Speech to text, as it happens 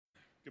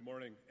Good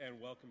morning,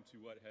 and welcome to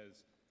what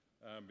has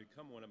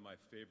become one of my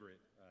favorite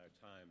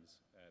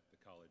times at the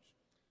college.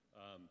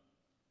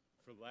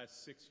 For the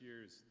last 6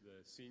 years,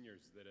 the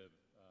seniors that have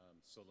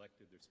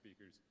selected their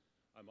speakers,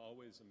 I'm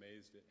always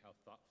amazed at how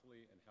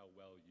thoughtfully and how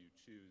well you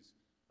choose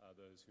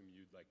those whom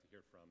you'd like to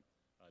hear from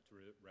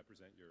to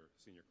represent your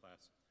senior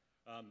class.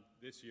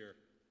 This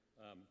year,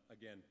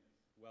 again,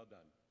 well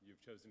done. You've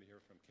chosen to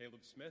hear from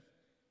Caleb Smith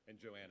and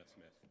Joanna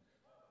Smith.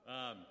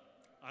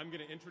 I'm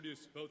going to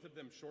introduce both of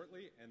them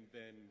shortly, and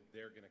then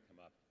they're going to come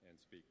up and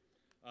speak.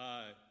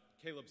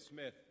 Caleb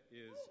Smith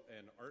is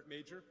an art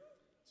major,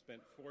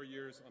 spent 4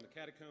 years on the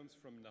catacombs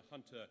from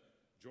Nahunta,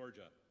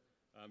 Georgia.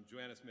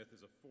 Joanna Smith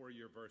is a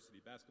 4-year varsity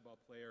basketball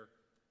player,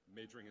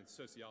 majoring in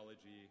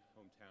sociology,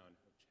 hometown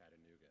of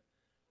Chattanooga.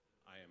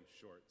 I am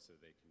short, so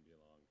they can be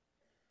long.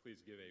 Please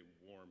give a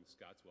warm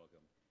Scots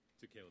welcome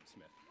to Caleb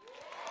Smith.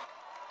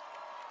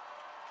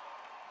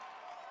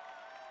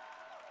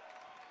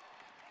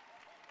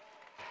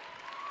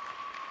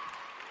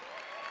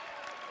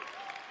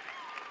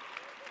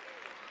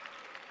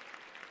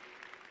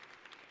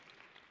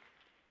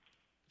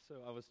 So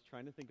I was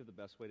trying to think of the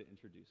best way to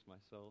introduce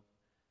myself,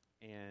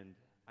 and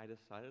I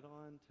decided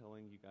on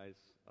telling you guys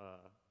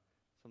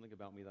something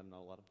about me that not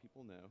a lot of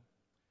people know,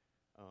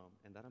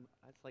 and that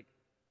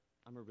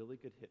I'm a really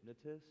good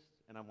hypnotist,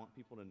 and I want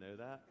people to know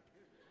that,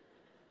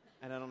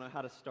 and I don't know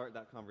how to start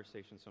that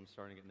conversation, so I'm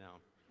starting it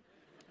now.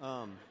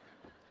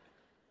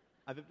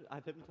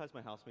 I've hypnotized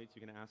my housemates.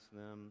 You can ask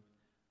them.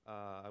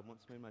 I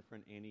once made my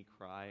friend Annie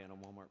cry in a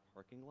Walmart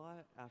parking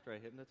lot after I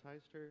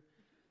hypnotized her.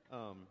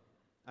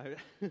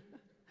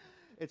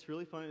 It's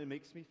really fun. It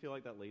makes me feel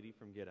like that lady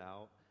from Get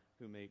Out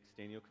who makes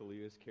Daniel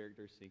Kaluuya's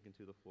character sink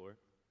into the floor.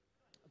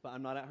 But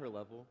I'm not at her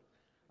level.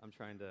 I'm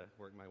trying to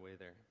work my way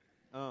there.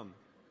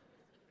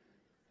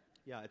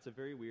 Yeah, it's a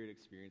very weird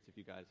experience if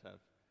you guys have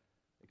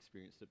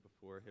experienced it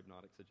before,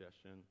 hypnotic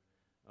suggestion.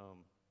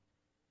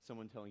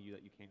 Someone telling you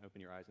that you can't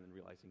open your eyes and then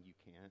realizing you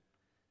can't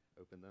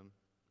open them.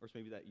 Or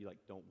maybe that you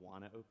don't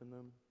want to open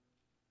them.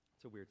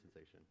 It's a weird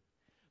sensation.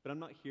 But I'm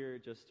not here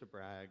just to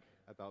brag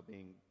about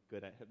being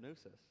good at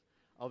hypnosis,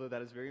 although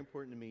that is very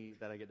important to me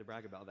that I get to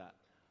brag about that.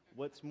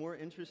 What's more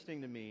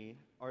interesting to me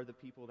are the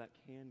people that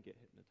can get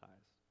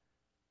hypnotized,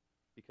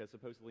 because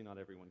supposedly not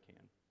everyone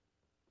can.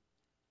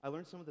 I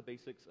learned some of the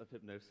basics of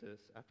hypnosis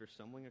after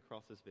stumbling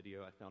across this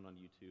video I found on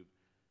YouTube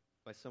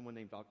by someone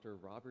named Dr.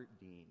 Robert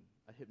Dean,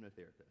 a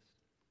hypnotherapist.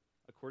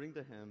 According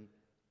to him,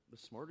 the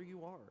smarter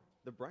you are,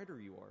 the brighter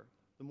you are,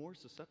 the more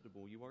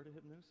susceptible you are to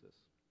hypnosis.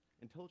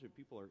 Intelligent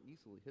people are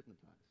easily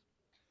hypnotized.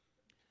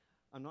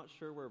 I'm not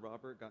sure where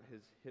Robert got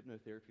his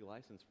hypnotherapy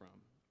license from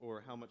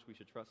or how much we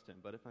should trust him,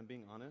 but if I'm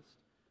being honest,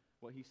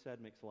 what he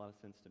said makes a lot of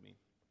sense to me.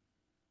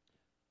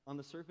 On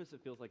the surface,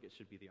 it feels like it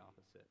should be the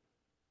opposite.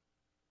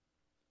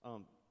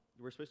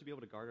 We're supposed to be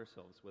able to guard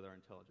ourselves with our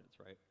intelligence,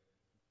 right?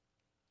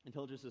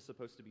 Intelligence is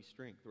supposed to be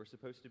strength. We're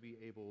supposed to be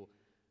able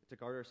to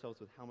guard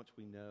ourselves with how much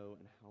we know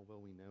and how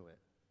well we know it.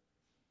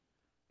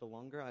 The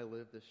longer I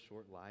live this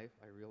short life,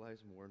 I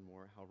realize more and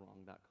more how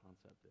wrong that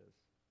concept is.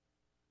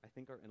 I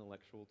think our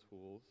intellectual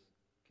tools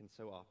can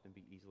so often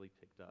be easily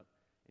picked up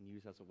and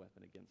used as a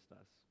weapon against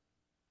us,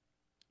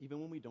 even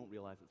when we don't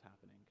realize it's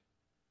happening.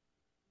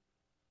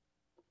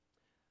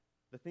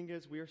 The thing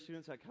is, we are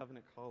students at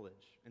Covenant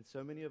College, and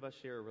so many of us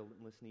share a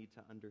relentless need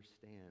to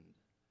understand.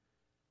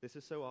 This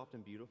is so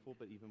often beautiful,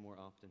 but even more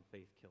often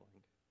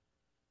faith-killing.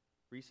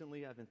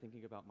 Recently, I've been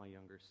thinking about my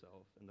younger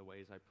self and the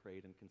ways I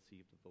prayed and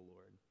conceived of the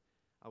Lord.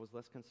 I was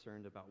less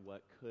concerned about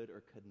what could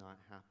or could not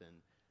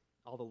happen,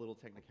 all the little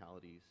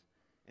technicalities,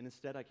 and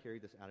instead I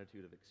carried this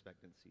attitude of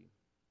expectancy.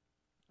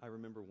 I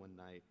remember one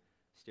night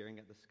staring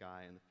at the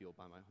sky in the field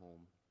by my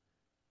home,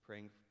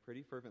 praying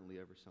pretty fervently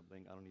over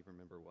something, I don't even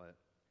remember what,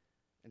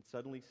 and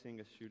suddenly seeing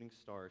a shooting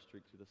star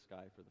streak through the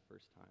sky for the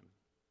first time.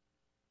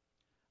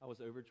 I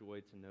was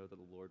overjoyed to know that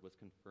the Lord was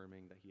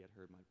confirming that he had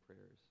heard my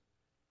prayers.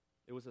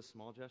 It was a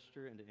small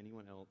gesture, and to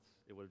anyone else,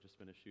 it would have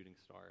just been a shooting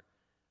star,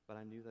 but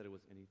I knew that it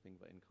was anything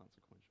but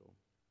inconsequential.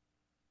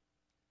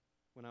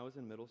 When I was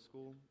in middle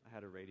school, I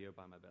had a radio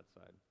by my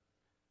bedside.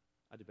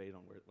 I debated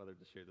on whether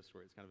to share this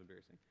story. It's kind of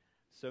embarrassing.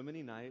 So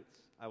many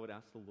nights, I would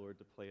ask the Lord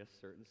to play a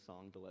certain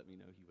song to let me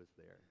know he was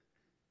there.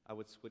 I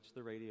would switch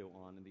the radio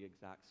on, and the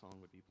exact song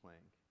would be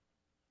playing.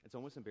 It's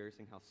almost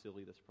embarrassing how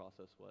silly this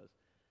process was,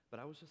 but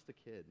I was just a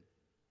kid.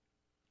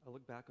 I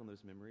look back on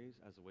those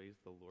memories as ways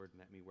the Lord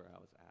met me where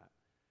I was at,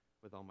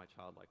 with all my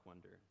childlike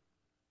wonder.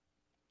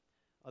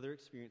 Other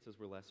experiences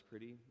were less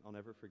pretty. I'll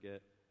never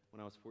forget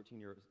when I was 14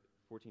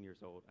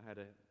 years old, I had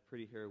a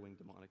pretty harrowing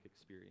demonic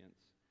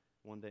experience,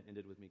 one that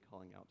ended with me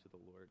calling out to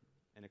the Lord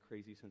and a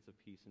crazy sense of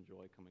peace and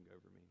joy coming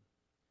over me.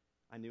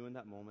 I knew in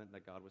that moment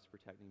that God was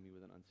protecting me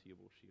with an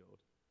unseeable shield.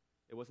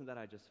 It wasn't that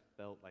I just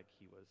felt like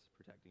he was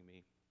protecting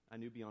me. I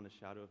knew beyond a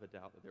shadow of a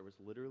doubt that there was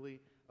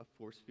literally a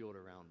force field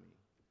around me.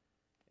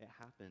 It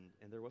happened,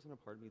 and there wasn't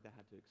a part of me that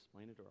had to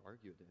explain it or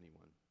argue it to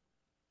anyone.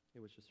 It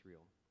was just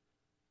real.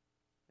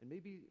 And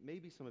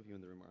maybe some of you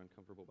in the room are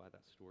uncomfortable by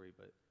that story,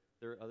 but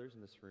there are others in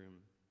this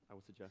room, I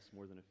would suggest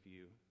more than a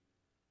few,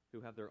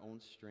 who have their own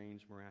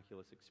strange,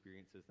 miraculous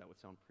experiences that would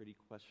sound pretty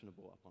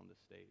questionable up on the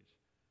stage.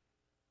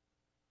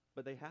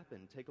 But they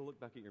happen. Take a look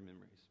back at your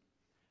memories.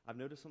 I've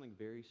noticed something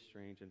very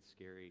strange and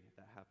scary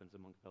that happens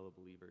among fellow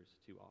believers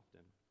too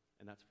often,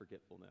 and that's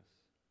forgetfulness.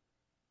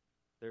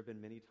 There have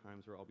been many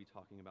times where I'll be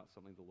talking about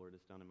something the Lord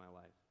has done in my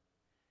life,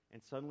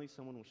 and suddenly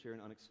someone will share an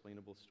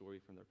unexplainable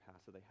story from their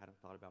past that they hadn't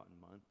thought about in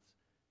months,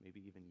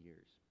 maybe even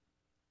years.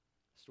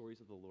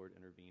 Stories of the Lord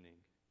intervening,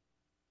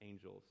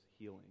 angels,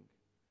 healing,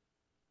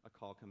 a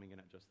call coming in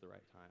at just the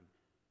right time.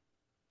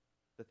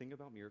 The thing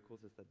about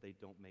miracles is that they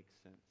don't make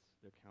sense.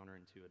 They're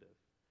counterintuitive.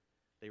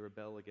 They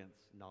rebel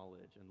against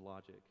knowledge and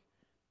logic,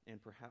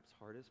 and perhaps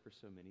hardest for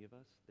so many of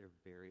us, they're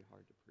very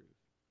hard to prove.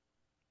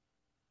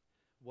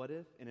 What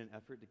if, in an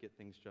effort to get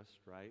things just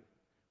right,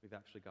 we've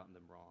actually gotten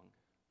them wrong?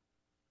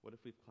 What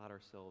if we've clad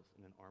ourselves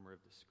in an armor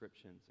of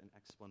descriptions and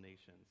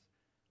explanations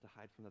to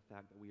hide from the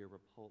fact that we are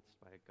repulsed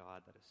by a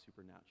God that is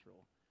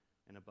supernatural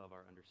and above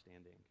our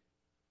understanding?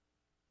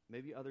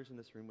 Maybe others in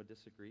this room would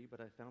disagree,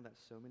 but I found that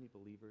so many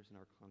believers in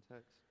our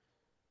context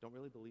don't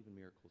really believe in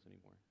miracles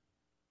anymore.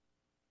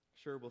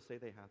 Sure, we'll say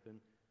they happen,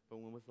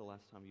 but when was the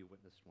last time you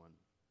witnessed one?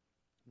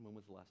 And when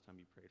was the last time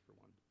you prayed for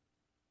one?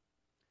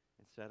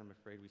 Instead, I'm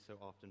afraid we so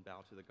often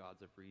bow to the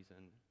gods of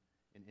reason,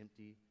 an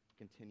empty,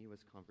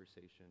 continuous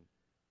conversation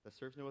that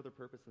serves no other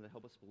purpose than to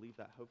help us believe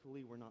that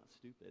hopefully we're not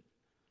stupid.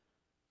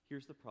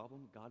 Here's the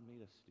problem: God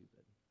made us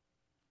stupid.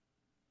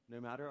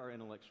 No matter our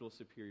intellectual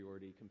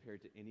superiority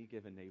compared to any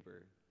given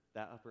neighbor,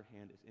 that upper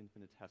hand is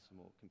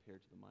infinitesimal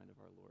compared to the mind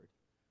of our Lord.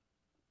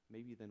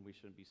 Maybe then we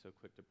shouldn't be so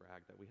quick to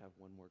brag that we have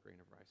one more grain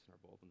of rice in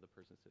our bowl than the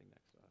person sitting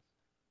next to us.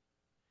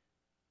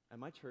 At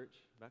my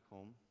church, back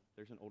home,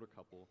 there's an older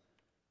couple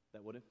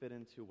that wouldn't fit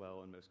in too well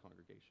in most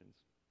congregations.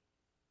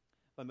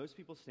 By most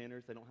people's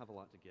standards, they don't have a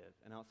lot to give.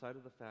 And outside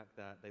of the fact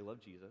that they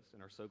love Jesus and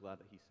are so glad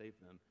that he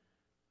saved them,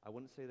 I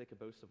wouldn't say they could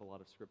boast of a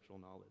lot of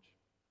scriptural knowledge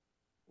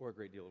or a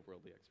great deal of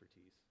worldly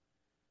expertise.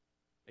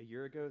 A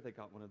year ago, they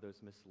got one of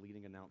those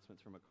misleading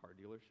announcements from a car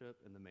dealership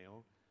in the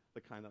mail,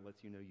 the kind that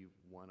lets you know you've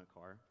won a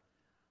car,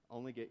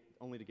 only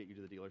to get you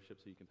to the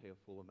dealership so you can pay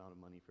a full amount of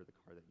money for the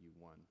car that you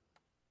won.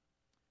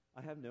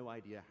 I have no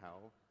idea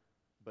how,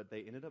 but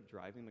they ended up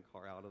driving the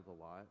car out of the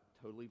lot,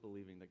 totally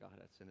believing that God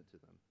had sent it to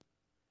them.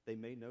 They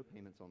made no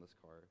payments on this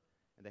car,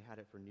 and they had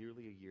it for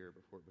nearly a year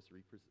before it was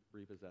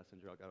repossessed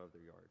and dragged out of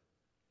their yard.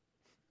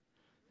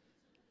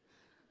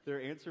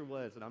 Their answer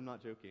was, and I'm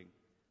not joking,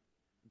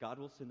 God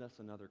will send us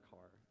another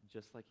car,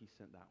 just like he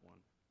sent that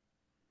one.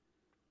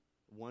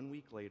 1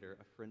 week later,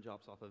 a friend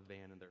drops off a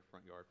van in their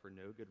front yard for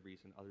no good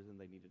reason other than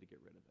they needed to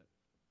get rid of it.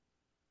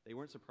 They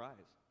weren't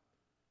surprised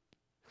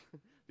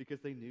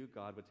because they knew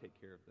God would take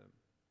care of them.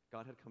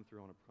 God had come through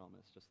on a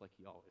promise, just like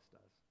he always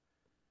does.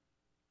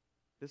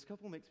 This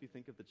couple makes me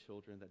think of the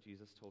children that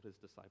Jesus told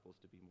his disciples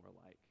to be more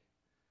like.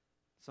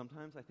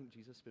 Sometimes I think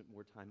Jesus spent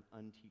more time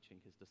unteaching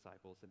his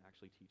disciples than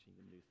actually teaching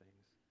them new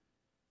things.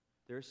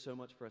 There is so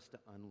much for us to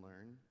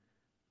unlearn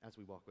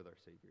as we walk with our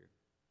Savior.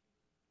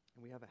 And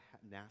we have a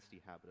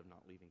nasty habit of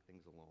not leaving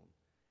things alone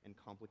and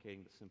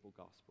complicating the simple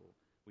gospel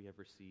we have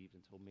received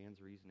until man's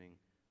reasoning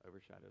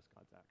overshadows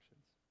God's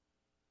actions.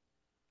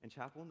 In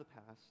chapel in the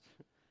past,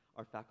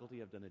 our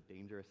faculty have done a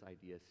dangerous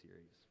idea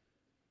series.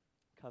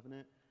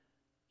 Covenant,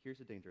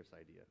 here's a dangerous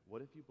idea.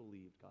 What if you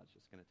believe God's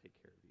just going to take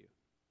care of you?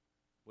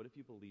 What if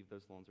you believe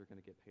those loans are going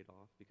to get paid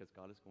off because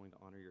God is going to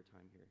honor your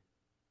time here?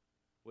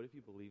 What if you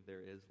believe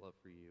there is love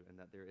for you and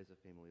that there is a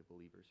family of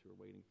believers who are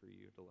waiting for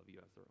you to love you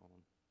as their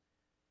own?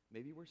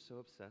 Maybe we're so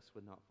obsessed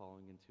with not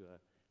falling into a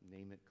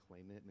name it,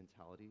 claim it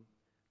mentality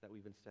that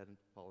we've instead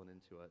fallen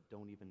into a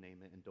don't even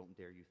name it and don't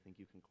dare you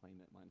think you can claim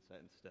it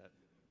mindset instead.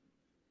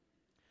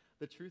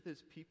 The truth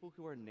is, people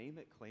who are name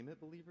it, claim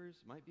it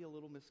believers might be a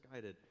little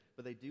misguided,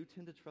 but they do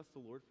tend to trust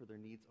the Lord for their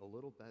needs a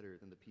little better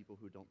than the people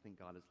who don't think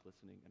God is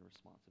listening and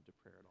responsive to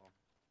prayer at all.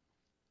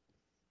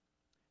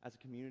 As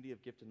a community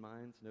of gifted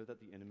minds, know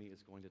that the enemy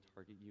is going to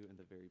target you in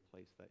the very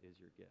place that is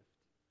your gift.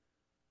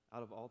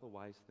 Out of all the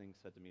wise things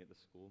said to me at the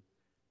school,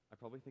 I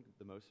probably think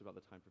the most about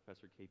the time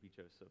Professor K.P.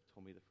 Joseph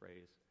told me the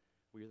phrase,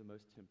 "We are the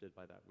most tempted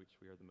by that which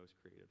we are the most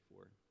created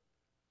for."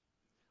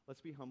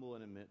 Let's be humble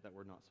and admit that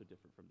we're not so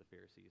different from the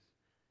Pharisees,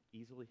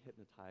 easily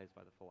hypnotized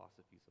by the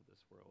philosophies of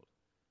this world,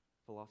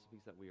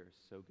 philosophies that we are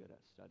so good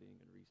at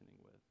studying and reasoning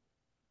with.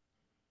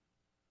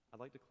 I'd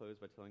like to close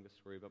by telling a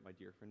story about my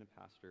dear friend and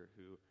pastor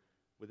who,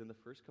 within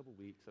the first couple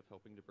weeks of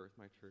helping to birth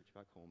my church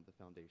back home, the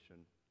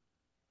foundation,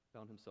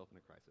 found himself in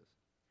a crisis.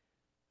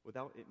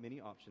 Without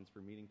many options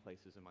for meeting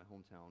places in my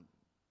hometown,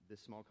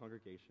 this small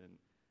congregation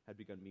had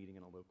begun meeting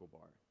in a local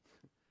bar,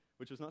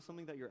 which was not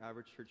something that your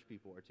average church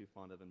people are too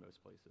fond of in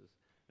most places,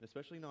 and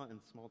especially not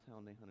in small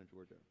town Nahunta,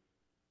 Georgia,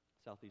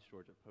 southeast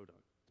Georgia, Podunk.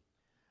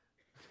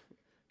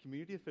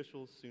 Community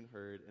officials soon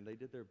heard, and they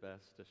did their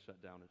best to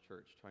shut down a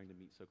church trying to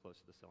meet so close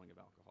to the selling of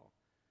alcohol.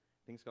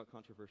 Things got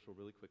controversial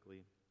really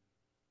quickly,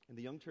 and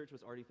the young church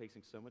was already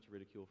facing so much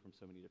ridicule from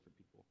so many different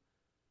people.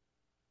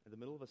 In the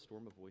middle of a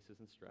storm of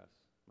voices and stress,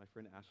 my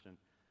friend Ashton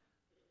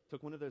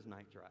took one of those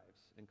night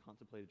drives and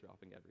contemplated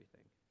dropping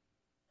everything.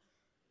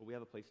 Will we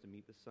have a place to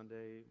meet this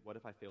Sunday? What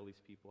if I fail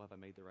these people? Have I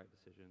made the right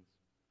decisions?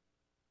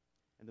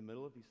 In the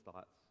middle of these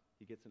thoughts,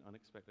 he gets an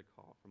unexpected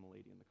call from a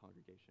lady in the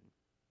congregation.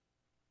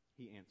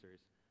 He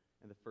answers,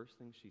 and the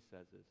first thing she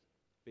says is,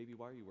 "Baby,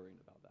 why are you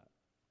worrying about that?"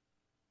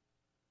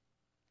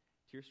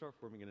 Tears start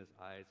forming in his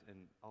eyes,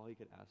 and all he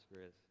could ask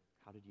her is,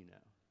 "How did you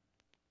know?"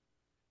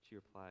 She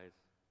replies,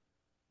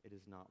 "It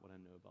is not what I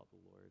know about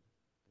the Lord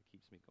that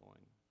keeps me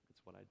going.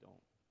 It's what I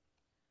don't."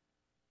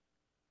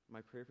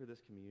 My prayer for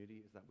this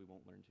community is that we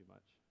won't learn too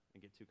much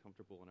and get too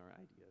comfortable in our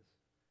ideas.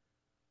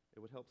 It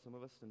would help some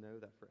of us to know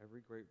that for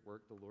every great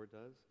work the Lord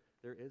does,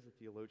 there is a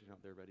theologian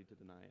out there ready to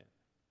deny it.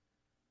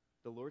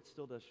 The Lord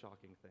still does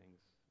shocking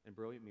things, and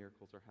brilliant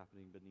miracles are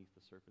happening beneath the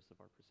surface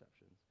of our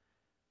perceptions.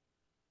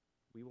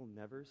 We will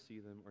never see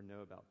them or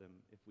know about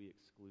them if we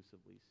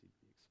exclusively seek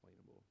the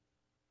explainable.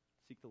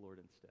 Seek the Lord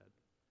instead,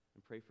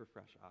 and pray for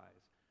fresh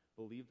eyes.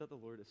 Believe that the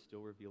Lord is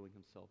still revealing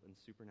himself in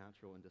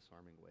supernatural and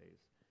disarming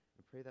ways,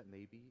 and pray that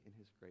maybe in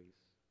his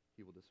grace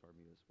he will disarm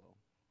you as well.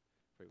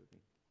 Pray with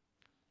me.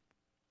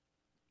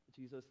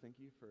 Jesus, thank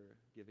you for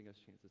giving us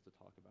chances to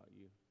talk about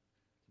you,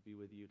 to be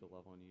with you, to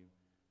love on you.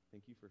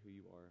 Thank you for who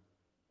you are.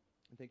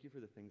 And thank you for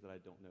the things that I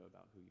don't know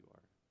about who you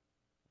are.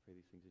 I pray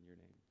these things in your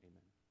name.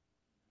 Amen.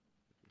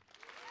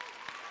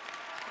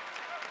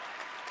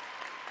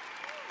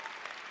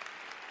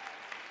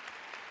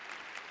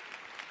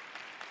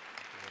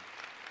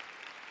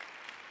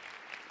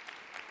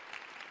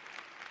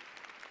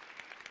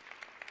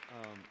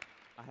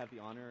 I have the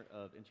honor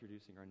of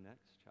introducing our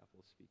next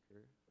chapel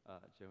speaker,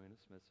 Joanna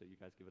Smith, so you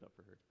guys give it up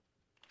for her.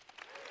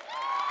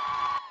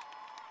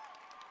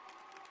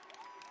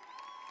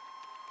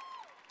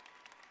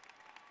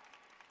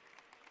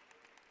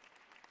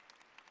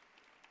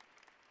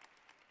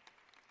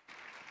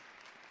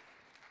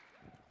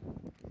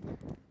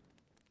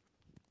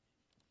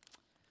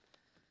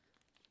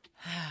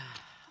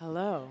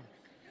 Hello.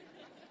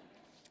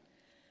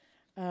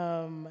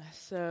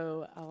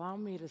 So allow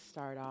me to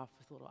start off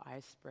with a little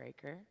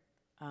icebreaker.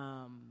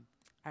 I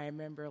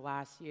remember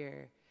last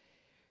year,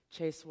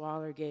 Chase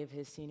Waller gave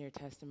his senior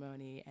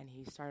testimony, and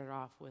he started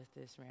off with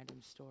this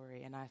random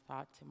story, and I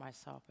thought to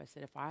myself, I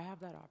said, if I have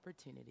that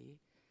opportunity,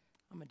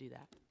 I'm going to do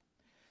that.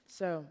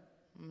 So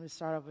I'm going to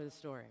start off with a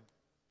story.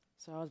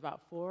 So I was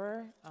about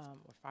 4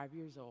 or 5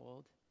 years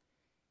old,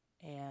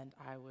 and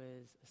I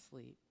was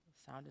asleep,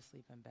 sound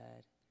asleep in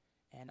bed,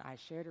 and I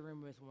shared a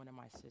room with one of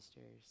my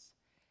sisters,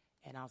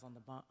 and I was on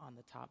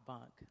the top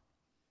bunk.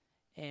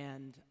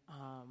 And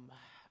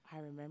I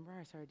remember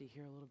I started to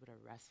hear a little bit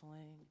of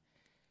wrestling,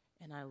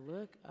 and I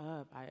look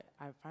up. I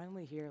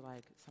finally hear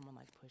like someone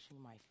like pushing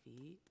my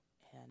feet,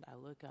 and I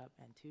look up,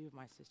 and 2 of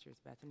my sisters,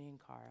 Bethany and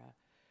Cara,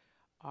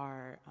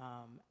 are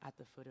at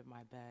the foot of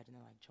my bed, and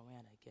they're like,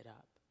 "Joanna, get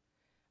up."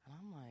 And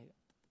I'm like,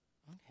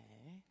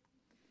 okay.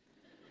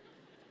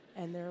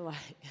 And they're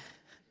like,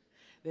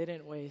 they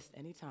didn't waste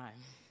any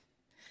time.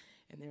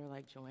 And they were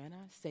like,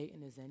 "Joanna,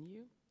 Satan is in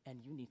you,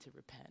 and you need to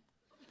repent."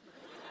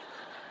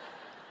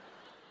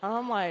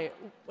 I'm like,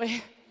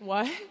 wait,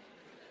 what?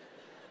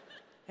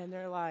 And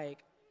they're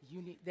like,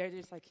 they're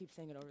just like, keep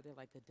saying it over there,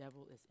 like, the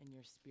devil is in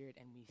your spirit,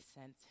 and we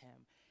sense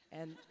him.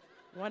 And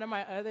one of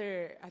my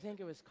other, I think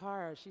it was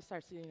Cara, she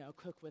starts to,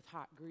 cook with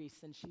hot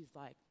grease, and she's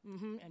like,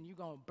 and you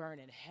gonna burn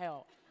in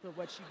hell for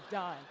what you've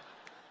done.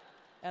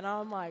 And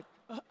I'm like,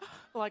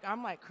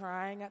 I'm like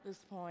crying at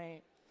this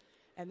point,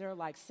 and they're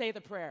like, "Say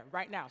the prayer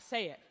right now,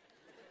 say it."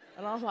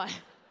 And I'm like,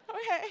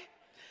 okay.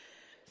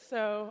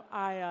 So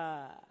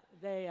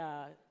they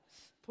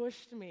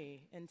pushed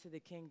me into the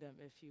kingdom,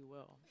 if you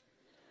will.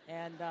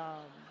 And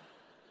I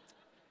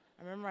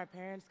remember my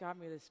parents got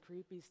me this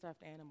creepy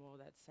stuffed animal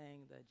that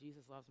sang the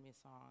 "Jesus Loves Me"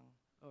 song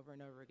over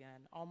and over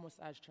again, almost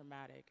as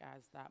traumatic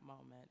as that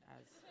moment,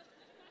 as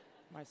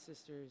my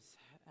sisters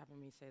having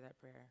me say that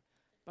prayer.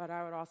 But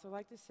I would also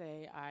like to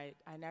say I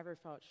never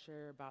felt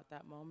sure about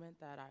that moment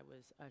that I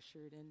was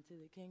ushered into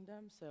the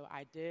kingdom, so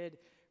I did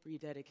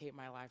rededicate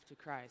my life to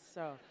Christ.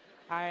 So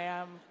I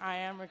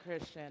am a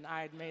Christian.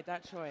 I made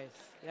that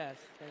choice. Yes,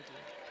 thank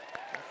you.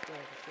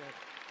 That's good.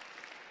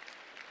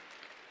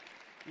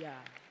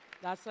 Yeah,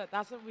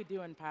 that's what we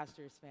do in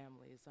pastors'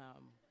 families.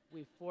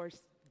 We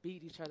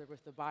beat each other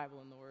with the Bible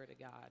and the Word of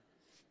God.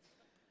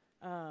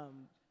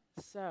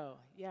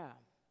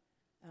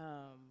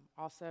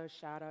 Also,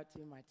 shout out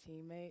to my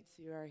teammates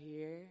who are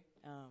here,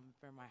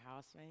 for my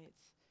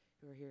housemates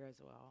who are here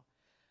as well.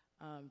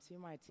 To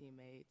my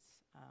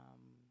teammates,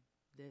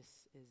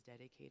 this is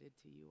dedicated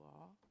to you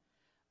all.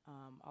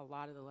 A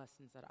lot of the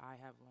lessons that I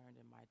have learned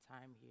in my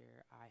time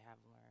here, I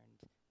have learned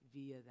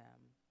via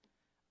them,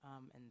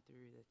 and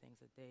through the things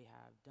that they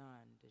have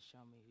done to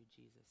show me who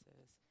Jesus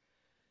is.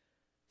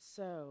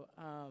 So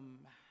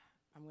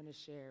I'm going to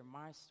share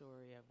my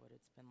story of what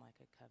it's been like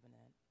at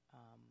Covenant.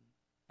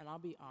 And I'll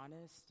be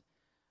honest,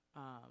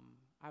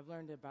 I've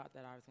learned about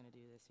that I was going to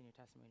do this senior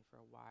testimony for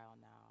a while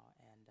now,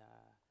 and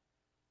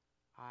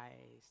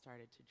I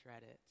started to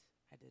dread it.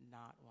 I did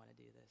not want to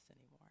do this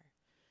anymore.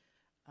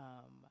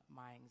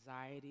 My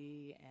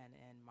anxiety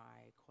and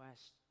my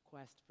quest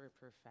for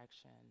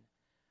perfection,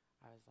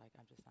 I was like,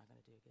 I'm just not going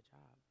to do a good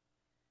job.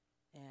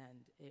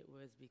 And it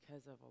was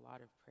because of a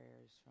lot of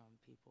prayers from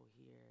people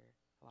here,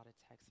 a lot of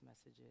text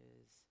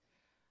messages,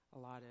 a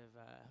lot of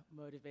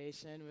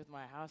motivation with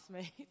my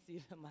housemates,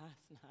 even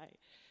last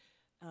night,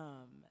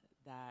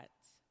 that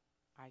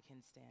I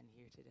can stand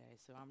here today.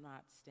 So I'm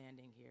not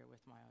standing here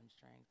with my own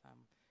strength.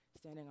 I'm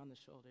standing on the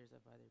shoulders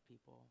of other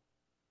people.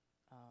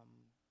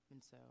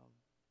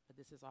 But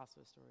this is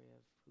also a story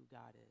of who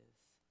God is,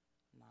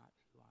 not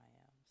who I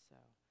am. So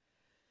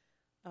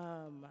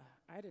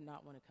I did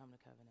not want to come to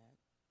Covenant,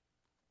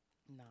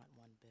 not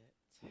one bit.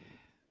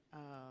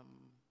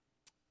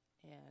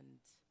 And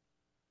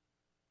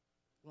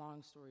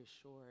long story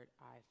short,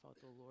 I felt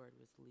the Lord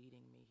was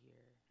leading me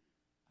here.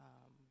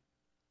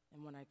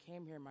 And when I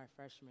came here my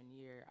freshman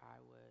year, I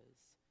was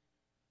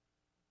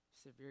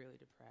severely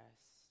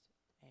depressed,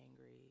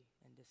 angry,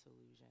 and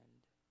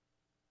disillusioned.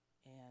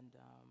 And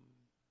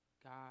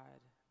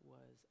God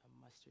was a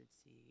mustard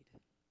seed.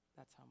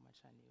 That's how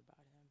much I knew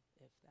about him,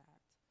 if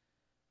that.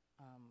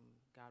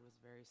 God was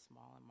very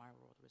small, and my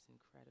world was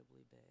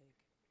incredibly big.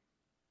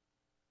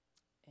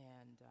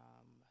 And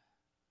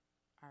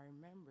I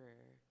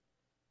remember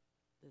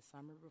the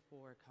summer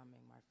before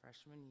coming, my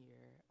freshman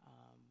year,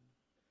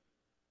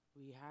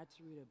 we had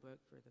to read a book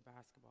for the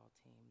basketball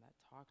team that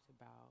talked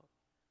about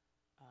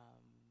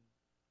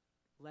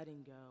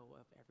letting go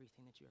of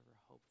everything that you ever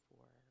hoped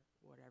for,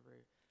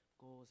 whatever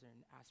goals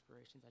and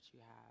aspirations that you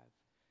have,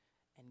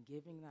 and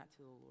giving that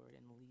to the Lord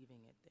and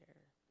leaving it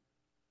there,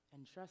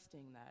 and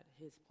trusting that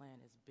his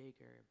plan is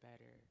bigger,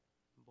 better,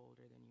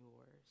 bolder than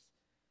yours.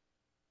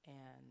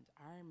 And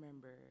I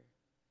remember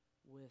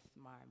with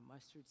my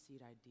mustard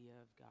seed idea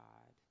of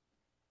God,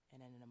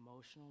 and in an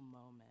emotional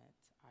moment,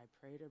 I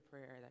prayed a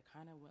prayer that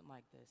kind of went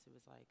like this. It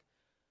was like,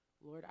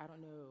 Lord, I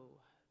don't know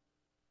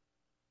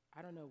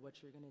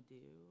what you're going to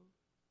do,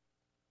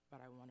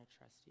 but I want to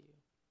trust you.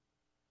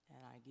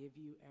 And I give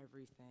you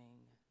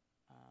everything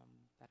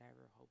that I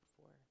ever hoped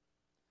for.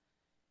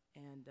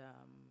 And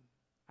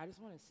I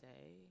just want to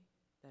say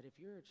that if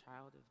you're a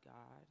child of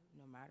God,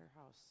 no matter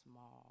how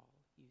small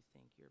you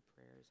think your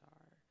prayers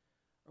are,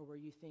 or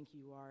where you think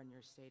you are in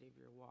your state of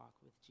your walk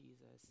with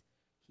Jesus,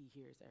 he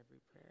hears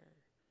every prayer.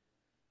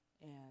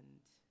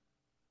 And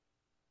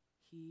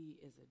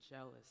he is a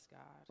jealous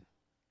God.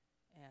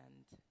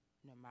 And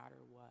no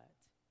matter what,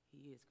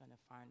 he is going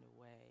to find a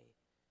way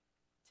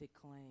to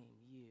claim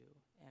you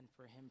and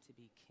for him to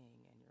be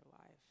king in your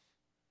life.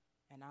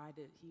 And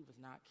he was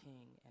not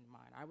king in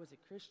mine. I was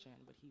a Christian,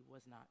 but he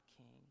was not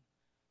king.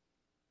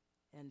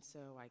 And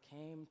so I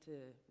came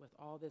with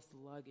all this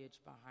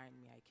luggage behind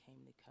me, I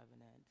came to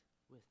Covenant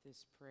with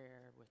this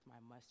prayer, with my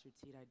mustard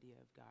seed idea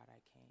of God, I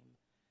came.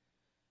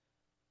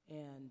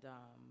 And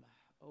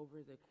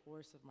over the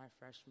course of my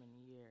freshman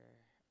year,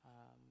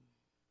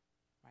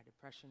 my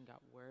depression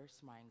got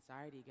worse, my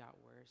anxiety got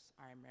worse.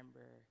 I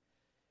remember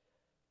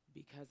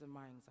because of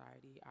my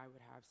anxiety, I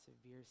would have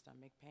severe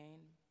stomach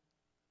pain.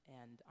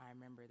 And I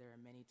remember there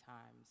were many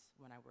times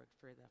when I worked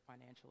for the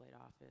financial aid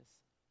office,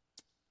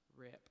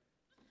 RIP.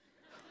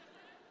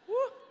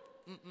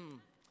 Woo!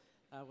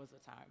 That was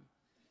a time.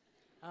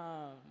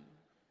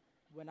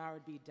 When I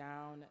would be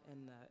down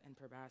in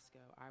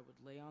Probasco, I would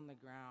lay on the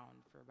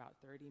ground for about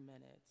 30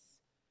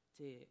 minutes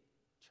to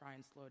try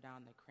and slow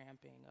down the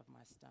cramping of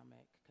my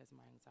stomach because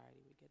my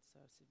anxiety would get so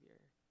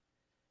severe.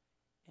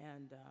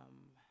 And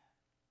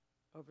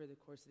over the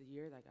course of the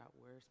year, that got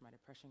worse. My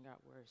depression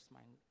got worse. My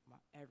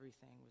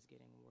everything was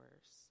getting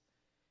worse.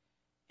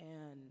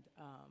 And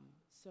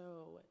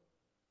so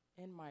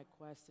in my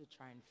quest to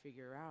try and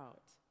figure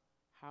out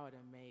how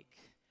to make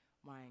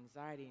my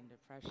anxiety and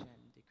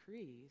depression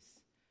decrease,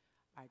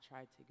 I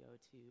tried to go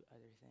to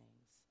other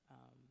things.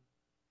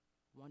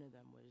 One of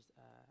them was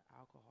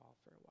alcohol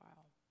for a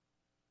while.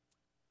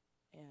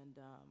 And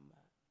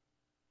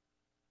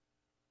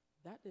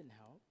that didn't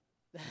help.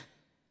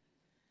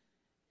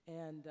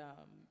 And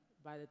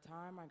by the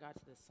time I got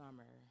to the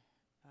summer,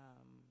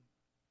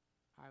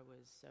 I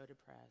was so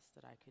depressed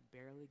that I could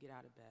barely get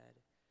out of bed,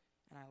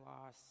 and I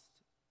lost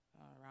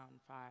around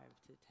 5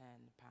 to 10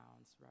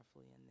 pounds,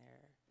 roughly in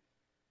there.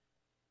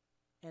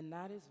 And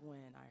that is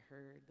when I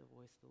heard the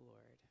voice of the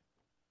Lord.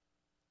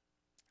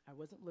 I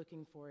wasn't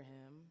looking for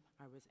him.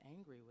 I was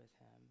angry with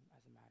him,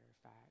 as a matter of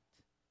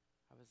fact.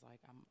 I was like,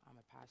 I'm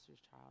a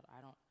pastor's child.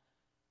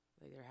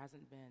 There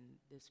hasn't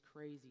been this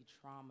crazy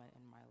trauma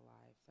in my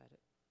life that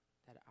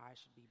I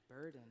should be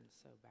burdened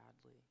so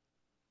badly.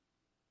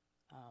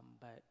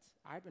 But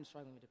I've been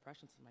struggling with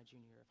depression since my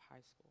junior year of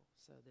high school,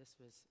 so this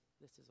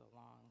is a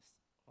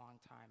long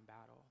time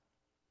battle.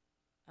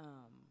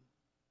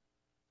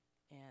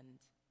 And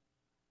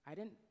I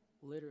didn't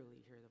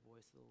literally hear the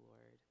voice of the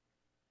Lord.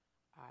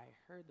 I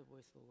heard the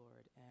voice of the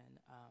Lord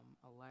in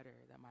a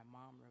letter that my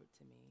mom wrote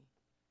to me,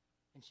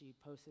 and she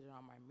posted it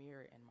on my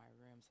mirror in my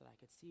room so that I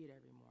could see it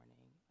every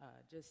morning,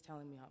 just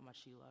telling me how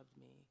much she loved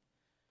me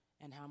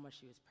and how much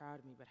she was proud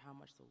of me, but how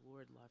much the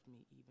Lord loved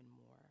me even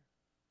more.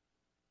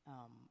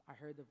 I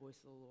heard the voice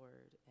of the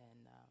Lord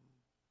in the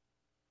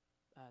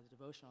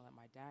devotional that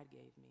my dad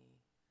gave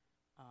me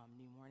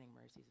New Morning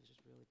Mercies, which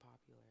is really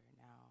popular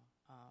now.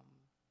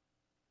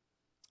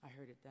 I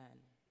heard it then.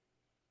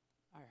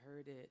 I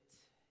heard it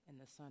in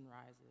the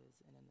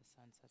sunrises and in the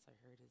sunsets. I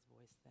heard his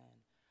voice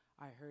then.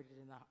 I heard it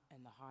in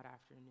the hot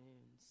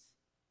afternoons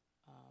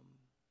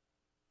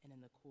and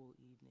in the cool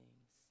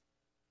evenings.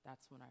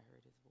 That's when I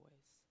heard his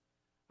voice.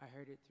 I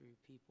heard it through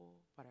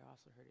people, but I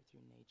also heard it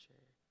through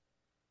nature.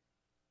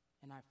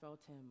 And I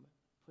felt him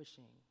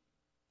pushing,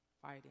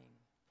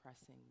 fighting,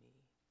 pressing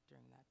me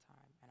during that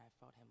time, and I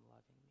felt him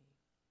loving me.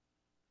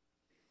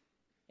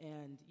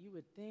 And you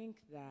would think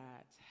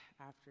that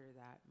after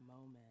that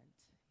moment,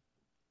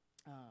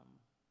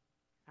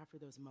 after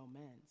those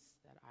moments,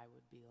 that I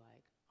would be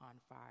like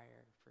on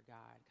fire for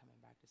God coming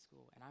back to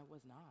school, and I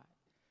was not.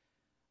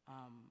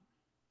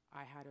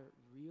 I had a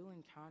real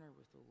encounter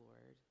with the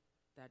Lord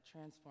that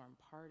transformed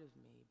part of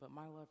me, but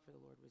my love for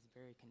the Lord was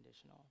very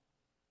conditional.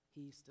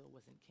 He still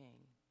wasn't king.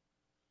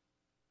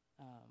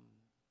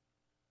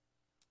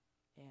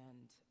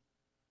 And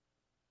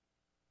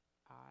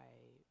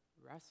I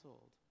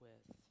wrestled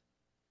with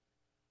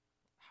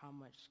how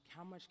much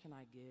can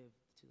I give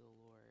to the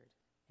Lord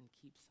and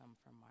keep some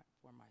for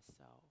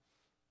myself?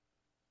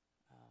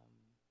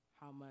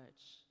 How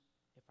much,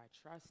 if I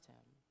trust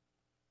him,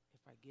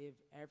 if I give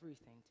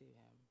everything to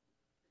him,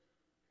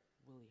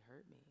 will he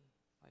hurt me?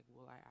 Like,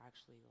 will I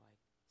actually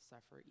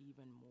suffer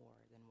even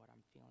more than what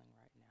I'm feeling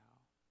right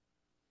now?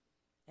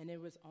 And it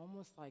was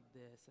almost like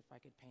this, if I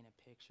could paint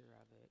a picture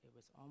of it. It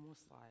was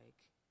almost like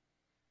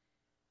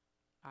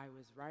I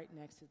was right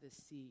next to the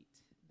seat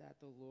that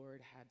the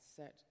Lord had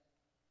set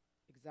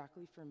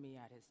exactly for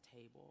me at his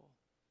table.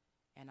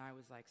 And I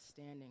was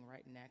standing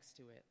right next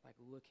to it,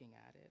 looking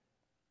at it.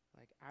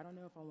 I don't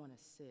know if I want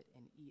to sit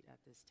and eat at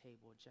this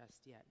table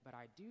just yet, but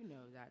I do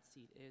know that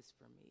seat is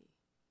for me.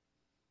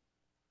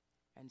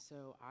 And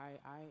so I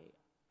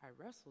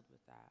wrestled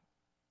with that.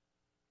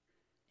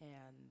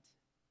 And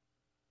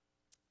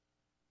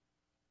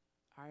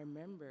I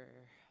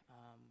remember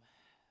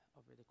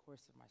over the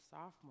course of my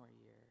sophomore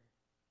year,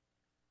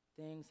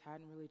 things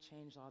hadn't really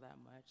changed all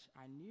that much.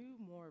 I knew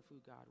more of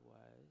who God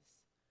was,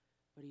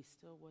 but he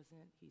still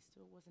wasn't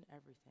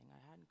everything.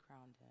 I hadn't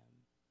crowned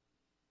him.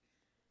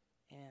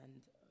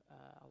 And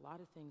a lot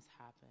of things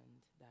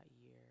happened that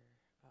year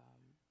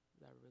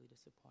that were really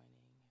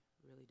disappointing,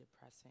 really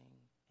depressing.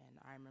 And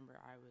I remember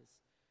I was,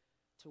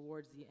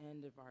 towards the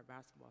end of our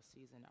basketball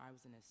season, I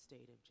was in a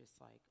state of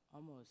just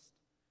almost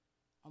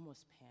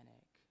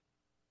panic.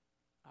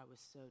 I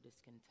was so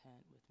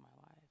discontent with my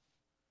life.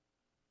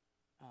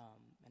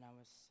 And I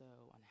was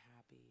so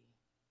unhappy.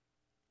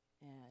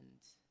 And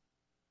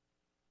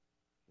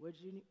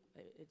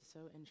it's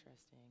so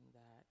interesting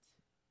that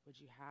would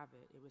you have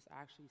it, it was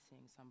actually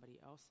seeing somebody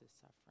else's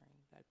suffering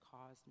that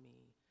caused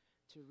me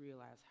to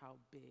realize how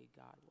big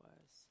God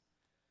was.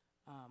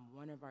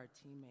 One of our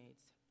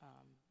teammates,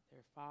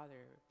 their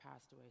father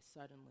passed away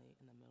suddenly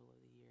in the middle of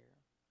the year,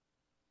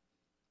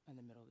 in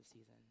the middle of the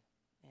season.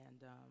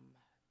 And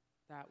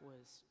that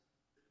was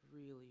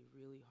really,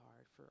 really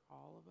hard for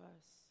all of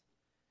us,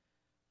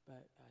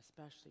 but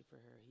especially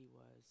for her. He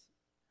was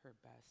her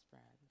best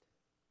friend.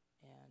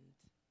 And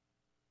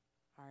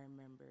I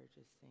remember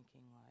just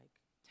thinking,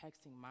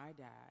 texting my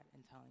dad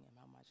and telling him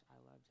how much I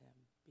loved him,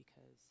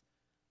 because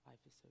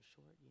life is so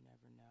short, you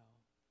never know.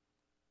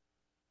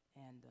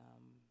 And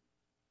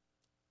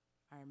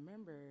I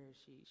remember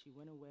she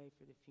went away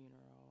for the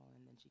funeral,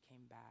 and then she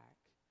came back.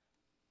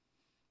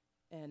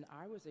 And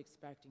I was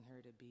expecting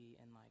her to be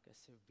in a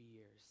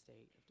severe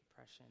state of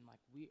depression. I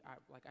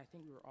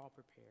think we were all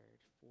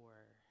prepared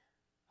for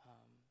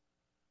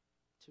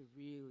to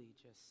really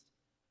just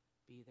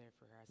be there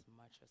for her as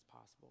much as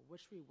possible,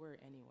 which we were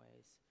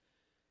anyways.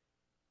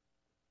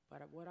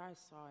 But what I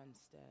saw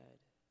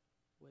instead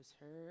was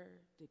her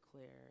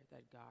declare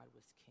that God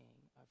was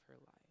king of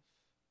her life.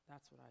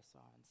 That's what I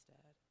saw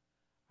instead.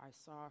 I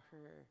saw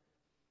her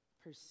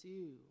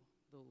pursue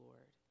the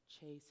Lord,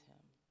 chase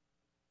him.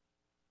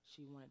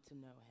 She wanted to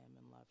know him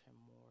and love him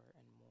more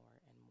and more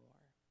and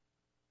more.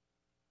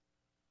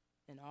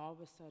 And all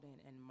of a sudden,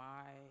 in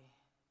my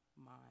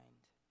mind,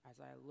 as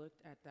I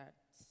looked at that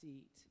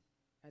seat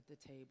at the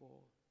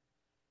table,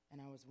 and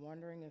I was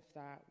wondering if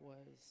that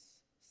was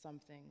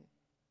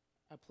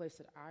a place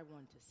that I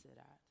wanted to sit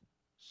at.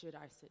 Should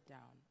I sit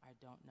down? I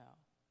don't know.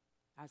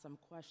 As I'm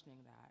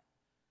questioning that,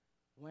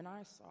 when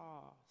I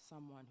saw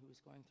someone who was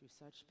going through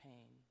such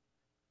pain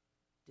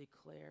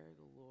declare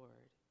the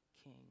Lord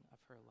king of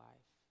her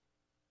life,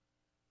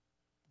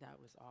 that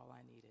was all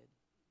I needed.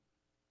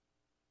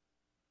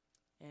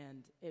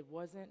 And it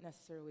wasn't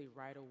necessarily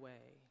right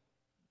away,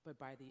 but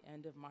by the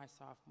end of my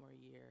sophomore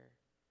year,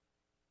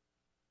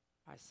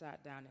 I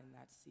sat down in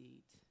that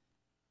seat,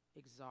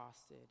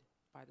 exhausted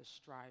by the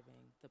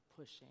striving, the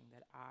pushing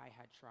that I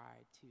had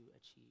tried to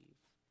achieve,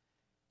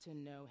 to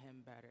know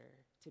him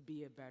better, to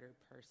be a better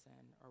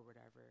person or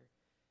whatever,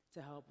 to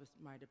help with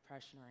my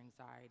depression or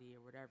anxiety or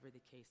whatever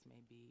the case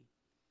may be.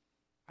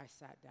 I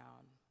sat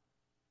down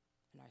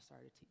and I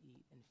started to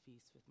eat and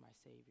feast with my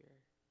Savior,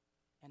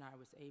 and I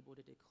was able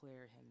to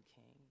declare him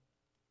king.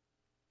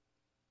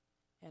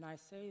 And I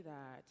say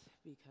that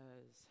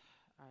because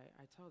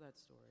I tell that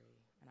story,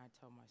 and I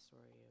tell my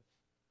story of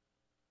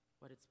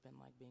what it's been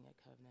like being at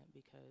Covenant,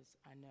 because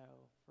I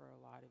know for a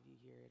lot of you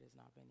here it has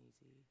not been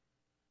easy.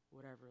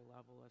 Whatever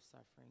level of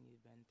suffering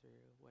you've been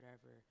through,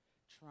 whatever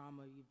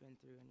trauma you've been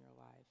through in your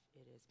life,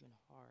 it has been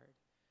hard.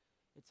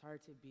 It's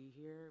hard to be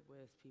here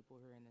with people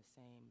who are in the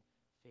same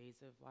phase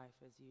of life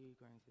as you,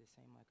 going through the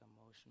same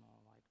emotional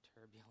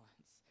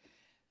turbulence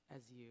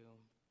as you.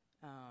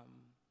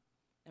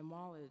 And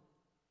while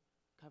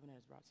Covenant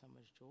has brought so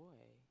much joy,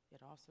 it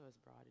also has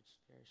brought its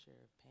fair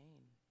share of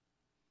pain.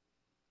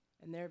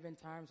 And there have been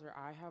times where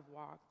I have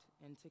walked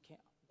onto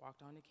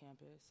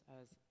campus,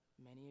 as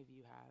many of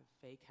you have,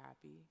 fake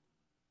happy.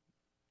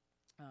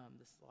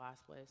 This is the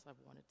last place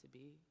I've wanted to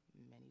be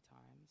many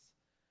times.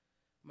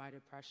 My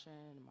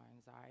depression and my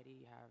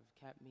anxiety have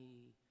kept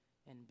me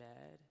in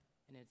bed,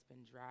 and it's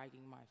been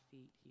dragging my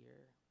feet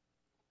here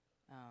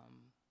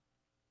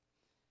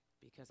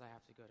because I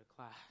have to go to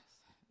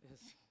class.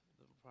 It's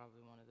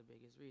probably one of the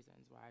biggest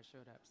reasons why I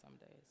showed up some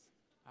days.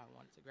 I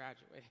wanted to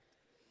graduate.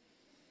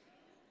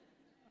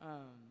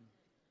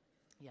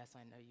 Yes,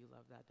 I know you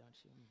love that, don't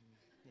you?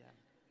 Mm-hmm. Yeah.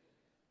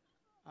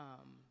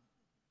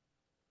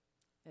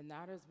 And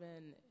that has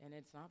been, and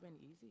it's not been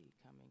easy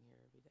coming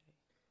here every day.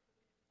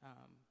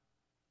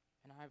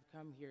 And I've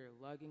come here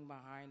lugging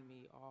behind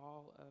me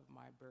all of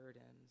my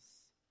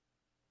burdens.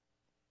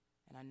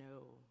 And I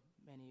know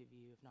many of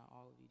you, if not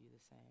all of you, do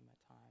the same at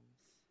times.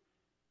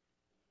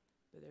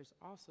 But there's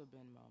also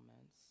been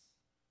moments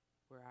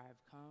where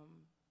I've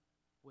come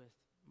with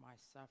my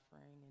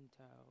suffering in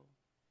tow,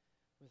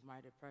 with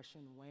my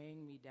depression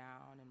weighing me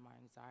down and my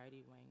anxiety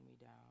weighing me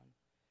down,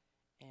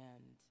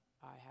 and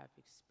I have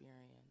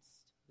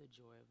experienced the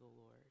joy of the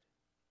Lord.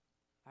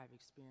 I've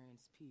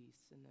experienced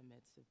peace in the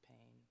midst of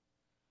pain.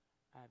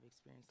 I've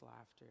experienced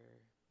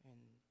laughter and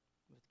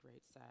with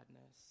great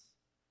sadness.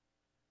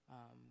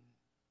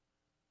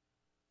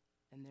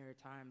 And there are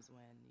times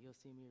when you'll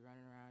see me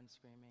running around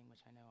screaming,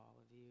 which I know all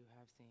of you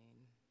have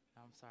seen.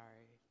 I'm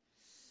sorry.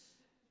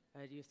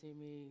 You'll see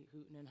me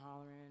hooting and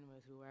hollering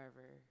with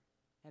whoever.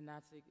 And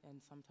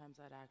sometimes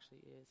that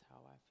actually is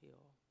how I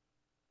feel.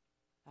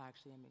 I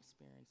actually am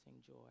experiencing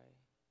joy,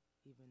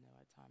 even though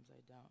at times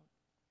I don't.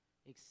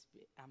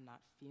 I'm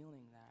not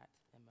feeling that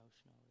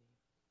emotionally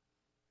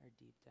or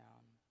deep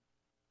down.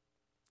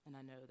 And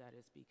I know that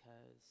is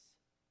because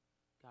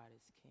God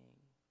is King.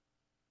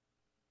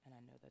 And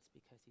I know that's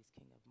because he's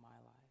King of my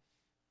life.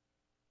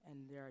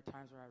 And there are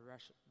times where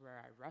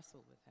I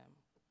wrestle with him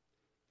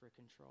for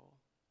control.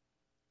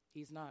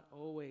 He's not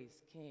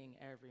always king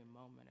every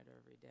moment of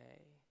every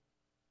day.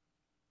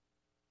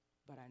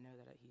 But I know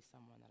that he's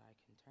someone that I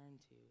can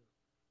turn to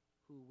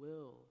who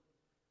will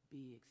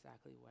be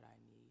exactly what I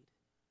need,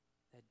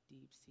 that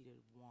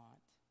deep-seated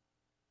want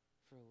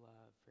for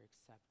love, for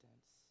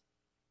acceptance,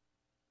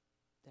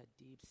 that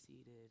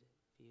deep-seated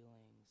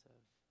feelings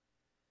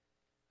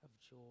of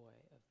joy,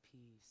 of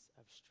peace,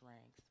 of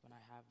strength when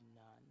I have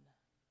none.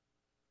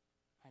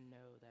 I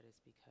know that is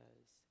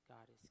because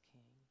God is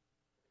King.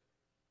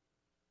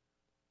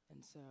 And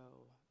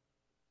so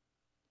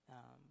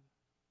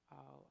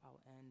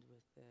I'll end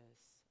with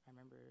this. I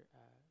remember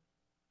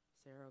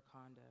Sarah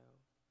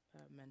Kondo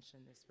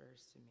mentioned this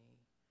verse to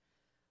me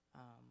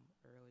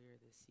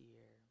earlier this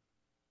year.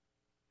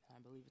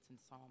 I believe it's in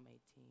Psalm 18,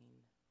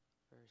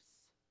 verse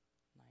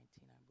 19,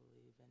 I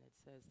believe. And it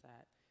says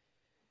that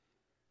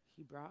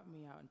he brought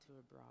me out into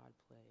a broad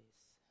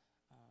place.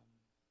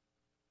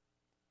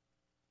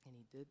 And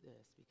he did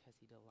this because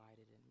he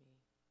delighted in me.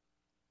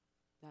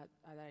 That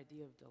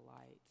idea of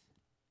delight,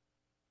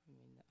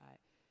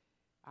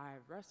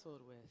 I've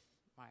wrestled with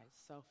my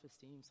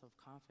self-esteem,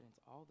 self-confidence,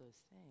 all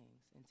those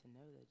things, and to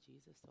know that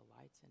Jesus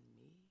delights in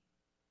me,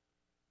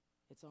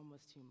 it's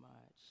almost too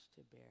much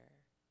to bear.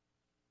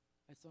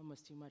 It's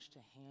almost too much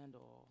to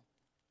handle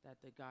that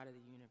the God of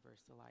the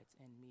universe delights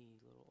in me,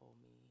 little old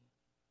me.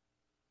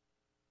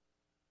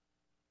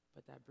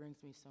 But that brings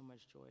me so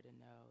much joy to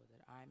know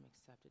that I'm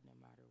accepted no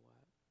matter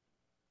what.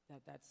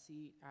 That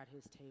seat at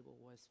his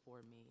table was for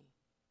me.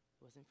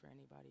 It wasn't for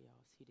anybody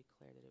else. He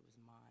declared that it was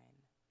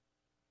mine.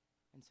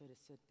 And so to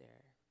sit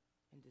there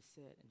and to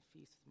sit and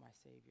feast with my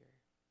Savior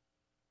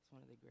is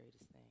one of the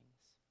greatest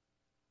things.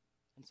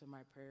 And so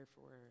my prayer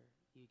for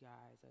you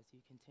guys as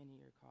you continue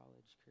your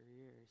college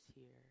careers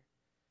here,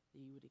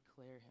 that you would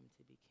declare him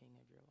to be king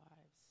of your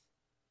lives.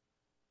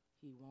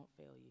 He won't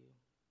fail you.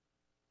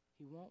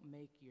 He won't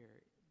make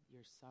your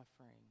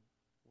suffering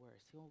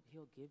worse.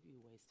 He'll give you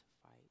ways to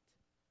fight.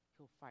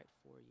 He'll fight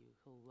for you.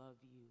 He'll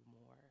love you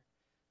more,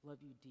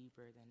 love you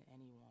deeper than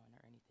anyone or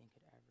anything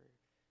could ever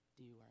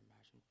do or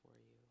imagine for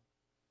you.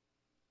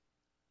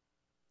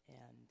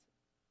 And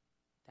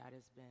that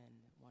has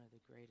been one of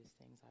the greatest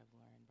things I've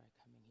learned by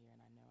coming here,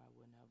 and I know I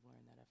wouldn't have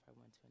learned that if I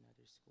went to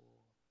another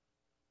school.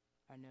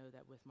 I know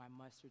that with my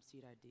mustard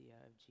seed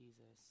idea of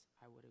Jesus,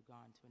 I would have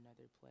gone to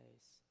another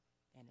place,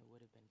 and it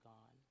would have been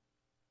gone.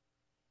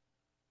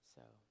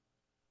 So,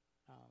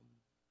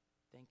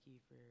 thank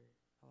you for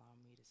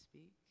allowing me to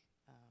speak.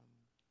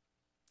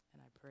 And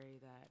I pray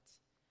that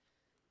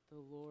the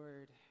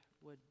Lord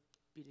would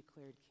be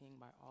declared king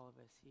by all of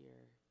us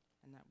here,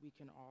 and that we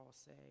can all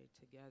say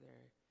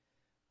together,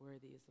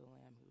 "Worthy is the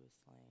Lamb who was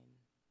slain.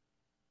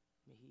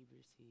 May he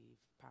receive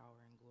power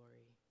and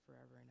glory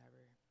forever and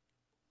ever."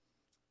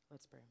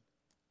 Let's pray.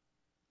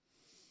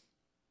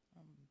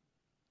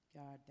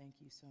 God, thank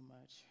you so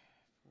much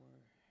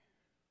for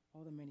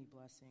all the many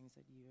blessings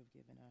that you have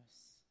given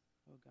us.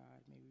 Oh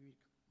God,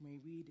 may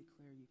we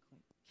declare you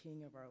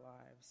king of our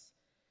lives,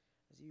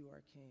 as you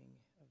are king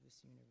of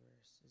this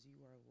universe, as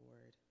you are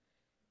Lord.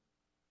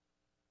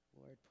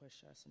 Lord,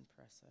 push us and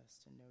press us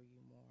to know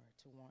you more,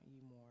 to want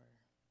you more.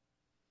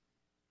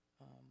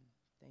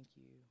 Thank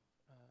you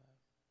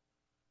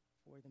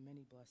for the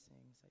many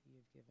blessings that you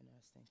have given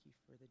us. Thank you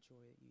for the joy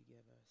that you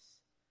give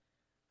us.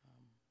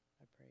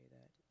 I pray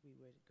that we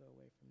would go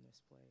away from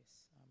this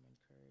place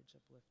encouraged,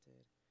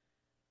 uplifted.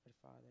 But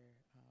Father,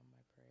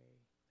 I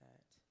pray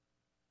that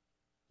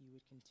you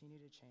would continue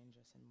to change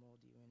us and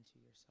mold you into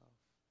yourself.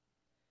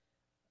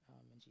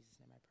 In Jesus'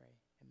 name I pray.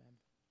 Amen.